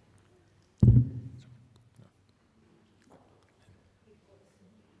 Could you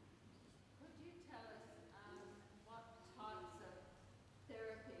tell us what types of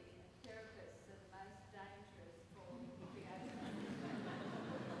therapy and therapists are the most dangerous for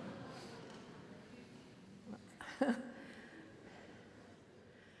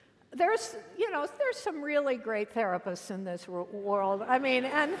There's some really great therapists in this world. I mean,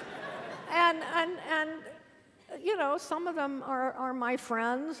 and some of them are my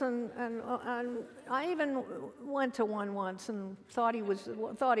friends, and I even went to one once and thought he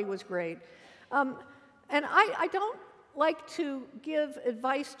was great. And I don't like to give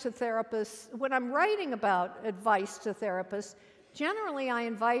advice to therapists. When I'm writing about advice to therapists, generally I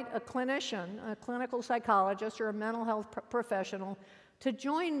invite a clinician, a clinical psychologist, or a mental health professional to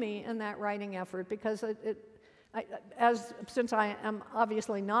join me in that writing effort, because since I am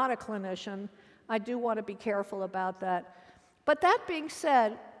obviously not a clinician, I do want to be careful about that. But that being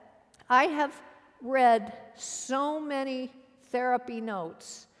said, I have read so many therapy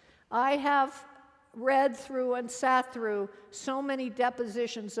notes. I have read through and sat through so many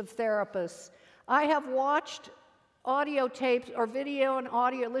depositions of therapists. I have watched audio tapes or video and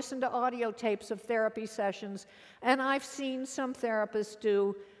audio, listened to audio tapes of therapy sessions, and I've seen some therapists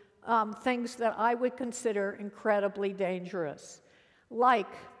do things that I would consider incredibly dangerous. Like,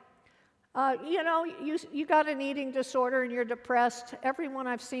 you got an eating disorder and you're depressed. Everyone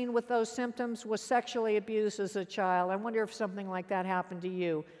I've seen with those symptoms was sexually abused as a child. I wonder if something like that happened to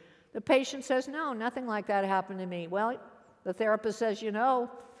you. The patient says, no, nothing like that happened to me. Well, the therapist says,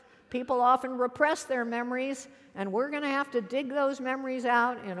 People often repress their memories, and we're going to have to dig those memories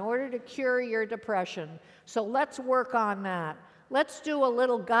out in order to cure your depression. So let's work on that. Let's do a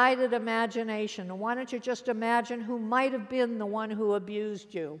little guided imagination. And why don't you just imagine who might have been the one who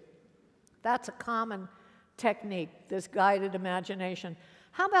abused you? That's a common technique, this guided imagination.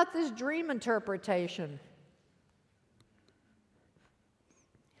 How about this dream interpretation?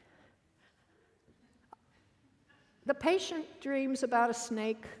 The patient dreams about a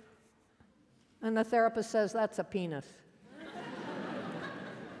snake, and the therapist says, that's a penis.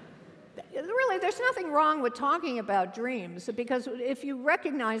 Really, there's nothing wrong with talking about dreams, because if you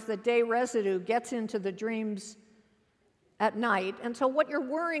recognize that day residue gets into the dreams at night, and so what you're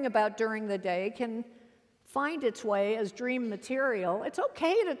worrying about during the day can find its way as dream material, it's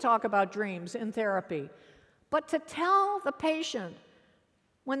okay to talk about dreams in therapy. But to tell the patient,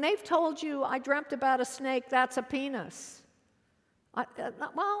 when they've told you, I dreamt about a snake, that's a penis.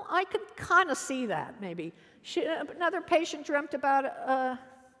 Well, I could kind of see that, maybe. Another patient dreamt about a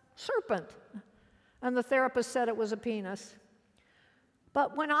serpent, and the therapist said it was a penis.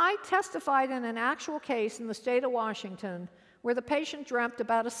 But when I testified in an actual case in the state of Washington, where the patient dreamt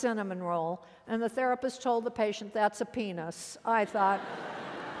about a cinnamon roll, and the therapist told the patient, that's a penis, I thought,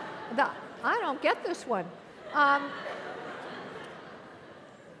 I don't get this one.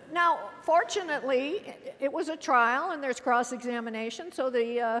 Now, fortunately, it was a trial, and there's cross-examination, so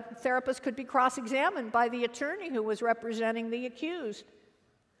the therapist could be cross-examined by the attorney who was representing the accused.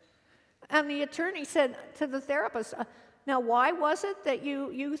 And the attorney said to the therapist, now, why was it that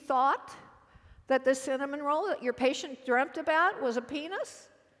you thought that the cinnamon roll that your patient dreamt about was a penis?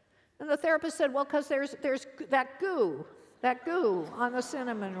 And the therapist said, well, because there's that goo on the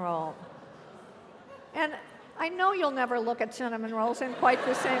cinnamon roll. And I know you'll never look at cinnamon rolls in quite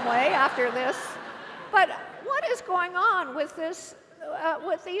the same way after this, but what is going on with this,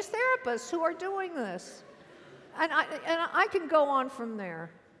 with these therapists who are doing this? And I can go on from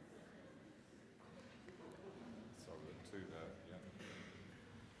there.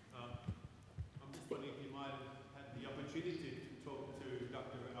 I'm just wondering if you might have had the opportunity to talk to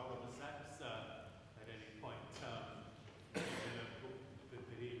Dr. Oliver Sacks at any point. In a book that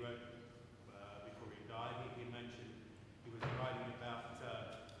he wrote before he died, he mentioned he was writing about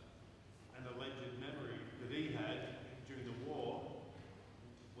an alleged memory that he had during the war,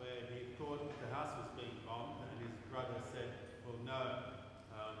 where he thought the house was being bombed, and his brother said, well, no,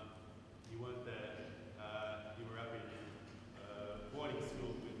 you weren't there. You were up in boarding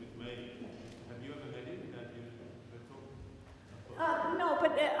school with me. Have you ever met him? Have you ever talked? No,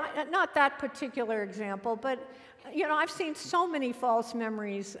 but not that particular example. But, you know, I've seen so many false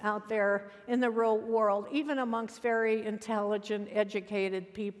memories out there in the real world, even amongst very intelligent,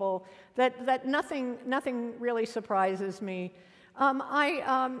 educated people, that nothing really surprises me.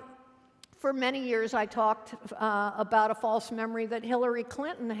 For many years, I talked about a false memory that Hillary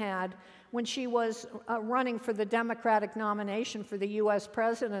Clinton had when she was running for the Democratic nomination for the U.S.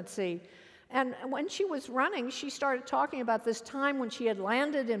 presidency. And when she was running, she started talking about this time when she had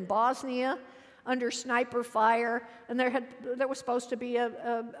landed in Bosnia under sniper fire, and there was supposed to be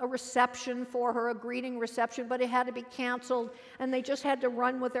a reception for her, a greeting reception, but it had to be canceled, and they just had to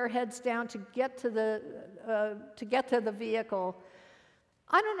run with their heads down to get to the vehicle.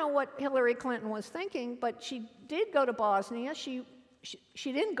 I don't know what Hillary Clinton was thinking, but she did go to Bosnia. She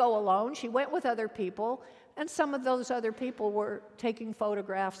didn't go alone. She went with other people, and some of those other people were taking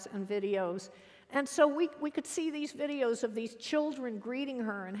photographs and videos. And so we could see these videos of these children greeting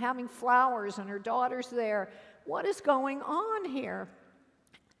her and having flowers and her daughters there. What is going on here?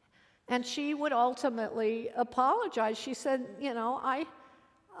 And she would ultimately apologize. She said, you know, I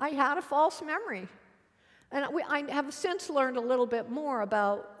had a false memory. And I have since learned a little bit more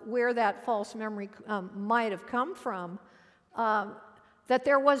about where that false memory might have come from. That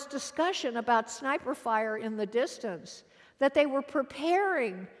there was discussion about sniper fire in the distance, that they were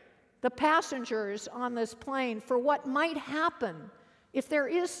preparing the passengers on this plane for what might happen if there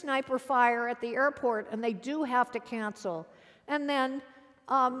is sniper fire at the airport and they do have to cancel. And then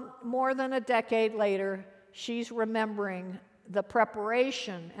more than a decade later, she's remembering the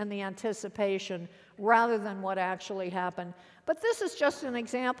preparation and the anticipation rather than what actually happened. But this is just an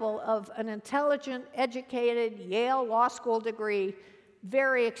example of an intelligent, educated, Yale Law School degree,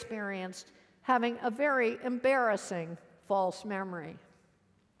 very experienced, having a very embarrassing false memory.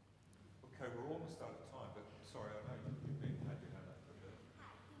 Okay, we're almost out of time, but sorry, I know you've been had your hand up for a bit.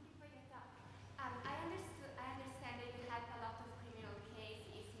 Hi, thank you for your talk. I understand that you had a lot of criminal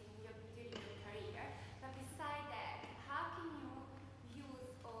cases during your career, but besides that, how can you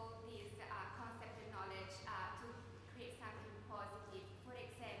use all these concepts and knowledge to create something positive? For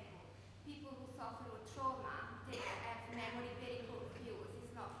example,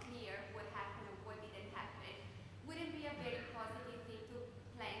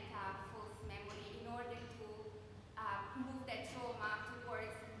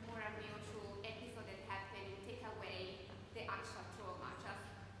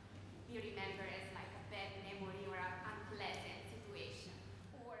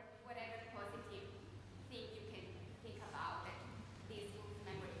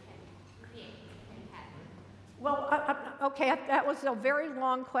 Well, okay, that was a very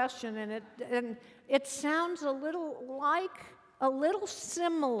long question, and it sounds a little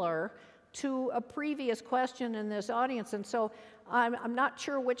similar to a previous question in this audience, and so I'm not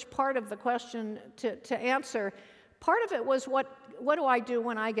sure which part of the question to answer. Part of it was what do I do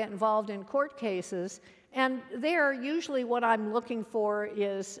when I get involved in court cases? And there, usually what I'm looking for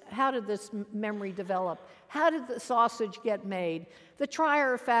is, how did this memory develop? How did the sausage get made? The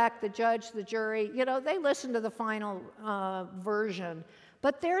trier of fact, the judge, the jury, you know, they listen to the final version.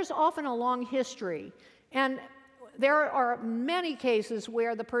 But there's often a long history. And there are many cases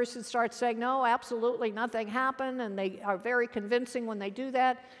where the person starts saying, no, absolutely nothing happened, and they are very convincing when they do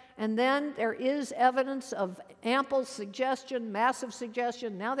that. And then there is evidence of ample suggestion, massive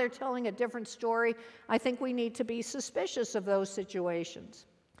suggestion. Now they're telling a different story. I think we need to be suspicious of those situations.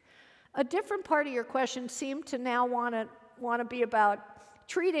 A different part of your question seemed to now want to be about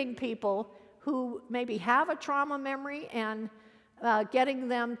treating people who maybe have a trauma memory and getting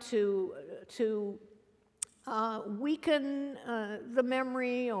them to weaken the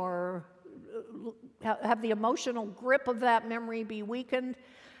memory or have the emotional grip of that memory be weakened.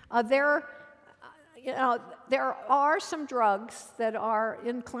 There are some drugs that are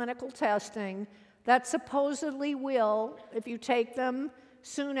in clinical testing that supposedly will, if you take them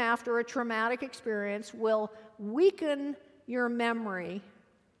soon after a traumatic experience, will weaken your memory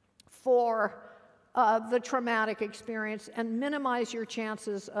for the traumatic experience and minimize your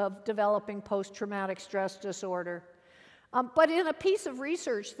chances of developing post-traumatic stress disorder. But in a piece of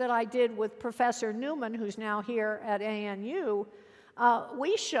research that I did with Professor Newman, who's now here at ANU,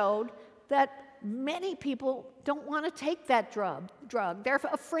 we showed that many people don't want to take that drug. They're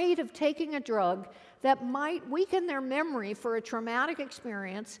afraid of taking a drug that might weaken their memory for a traumatic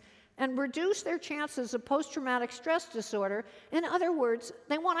experience and reduce their chances of post-traumatic stress disorder. In other words,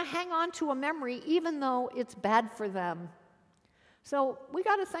 they want to hang on to a memory even though it's bad for them. So we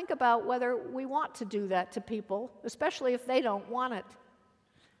got to think about whether we want to do that to people, especially if they don't want it.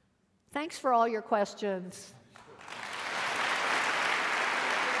 Thanks for all your questions.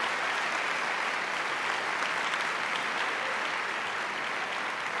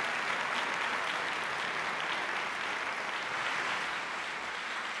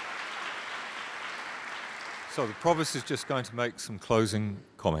 So the Provost is just going to make some closing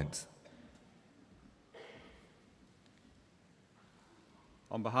comments.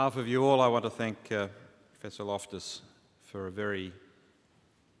 On behalf of you all, I want to thank Professor Loftus for a very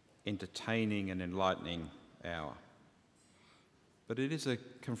entertaining and enlightening hour. But it is a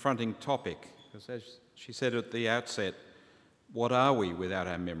confronting topic, because as she said at the outset, what are we without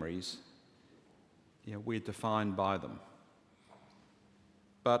our memories? You know, we're defined by them.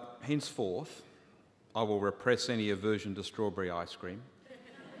 But henceforth, I will repress any aversion to strawberry ice cream.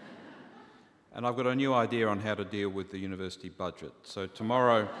 And I've got a new idea on how to deal with the university budget. So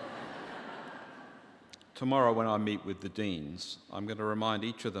tomorrow when I meet with the deans, I'm going to remind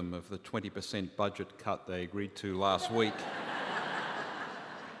each of them of the 20% budget cut they agreed to last week.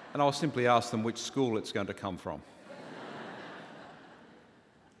 And I'll simply ask them which school it's going to come from.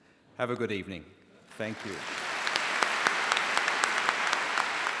 Have a good evening. Thank you.